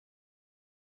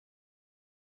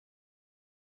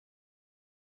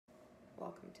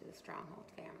Welcome to the Stronghold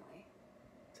family.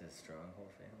 To the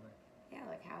Stronghold family? Yeah,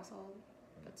 like household,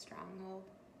 but Stronghold.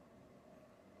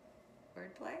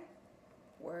 Wordplay?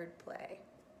 Wordplay.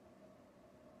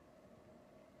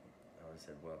 I would have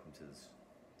said welcome to the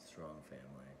Strong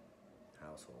family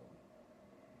household.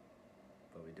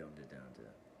 But we dumbed it down to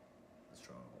the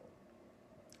Stronghold.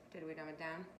 Did we dumb it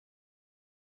down?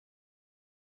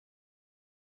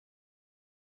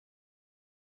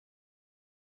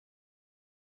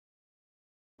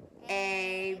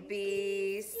 A,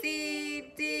 B,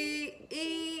 C, D,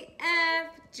 E,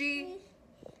 F, G,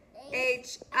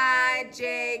 H, I,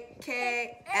 J,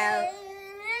 K, L,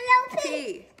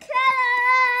 P.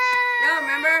 No,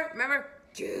 remember?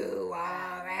 Q,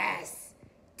 R, S,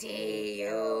 T,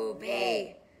 U,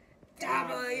 V,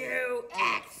 W,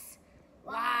 X,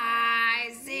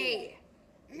 Y, Z.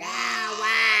 Now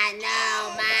I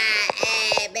know my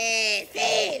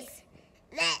ABCs.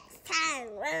 Next time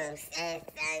we'll say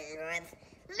with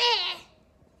me.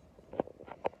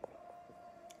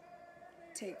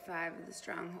 Take 5 of the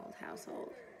Stronghold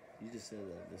household. You just said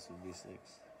that this would be 6.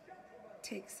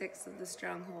 Take 6 of the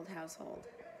Stronghold household.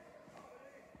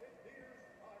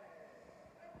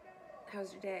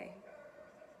 How's your day?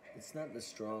 It's not the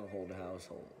Stronghold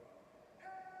household.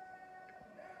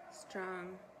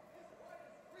 Stronghold.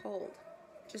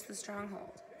 Just the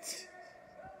Stronghold.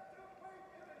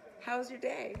 How's your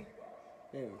day?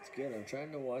 Yeah, it's good. I'm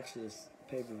trying to watch this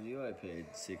pay-per-view I paid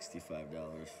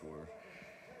 $65 for.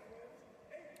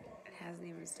 It hasn't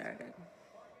even started.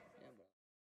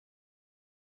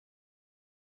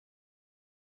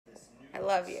 I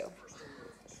love you.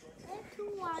 Let's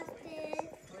watch this.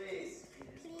 Please.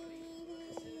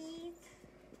 Please.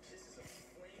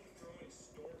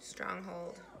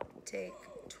 Stronghold. Take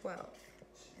 12.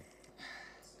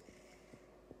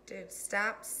 Dude,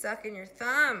 stop sucking your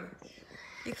thumb.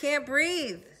 You can't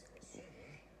breathe. Just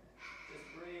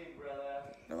breathe, brother.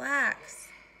 Relax.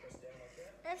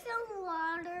 There's some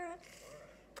water.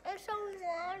 There's some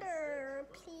water,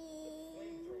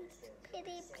 please.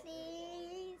 Pretty,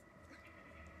 please.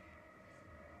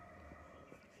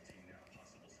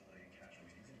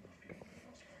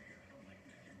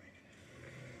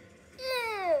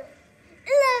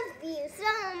 Love you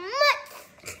so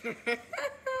much.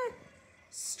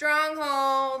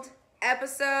 Stronghold,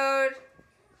 episode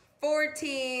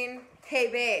 14.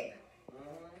 Hey, babe.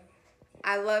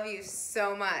 I love you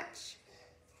so much.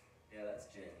 Yeah, that's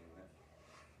genuine.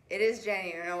 It is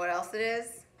genuine. You know what else it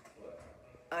is? What?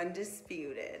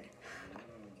 Undisputed.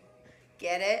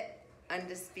 Get it?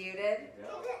 Undisputed?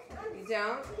 You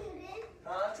don't?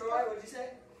 Huh, Troy? What'd you say?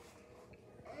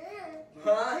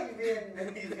 Huh? You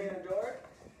being a dork?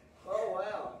 Oh,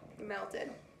 wow.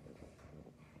 Melted.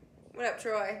 What up,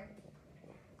 Troy?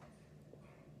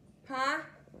 Huh?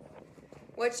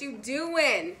 What you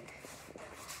doing?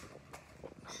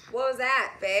 What was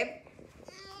that, babe?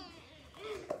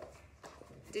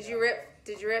 Did you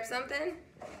rip something?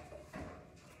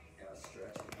 Yeah,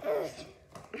 stretch.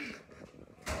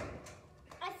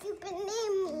 I super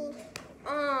need me.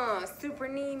 Oh, super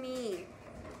need me.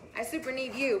 I super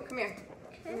need you. Come here.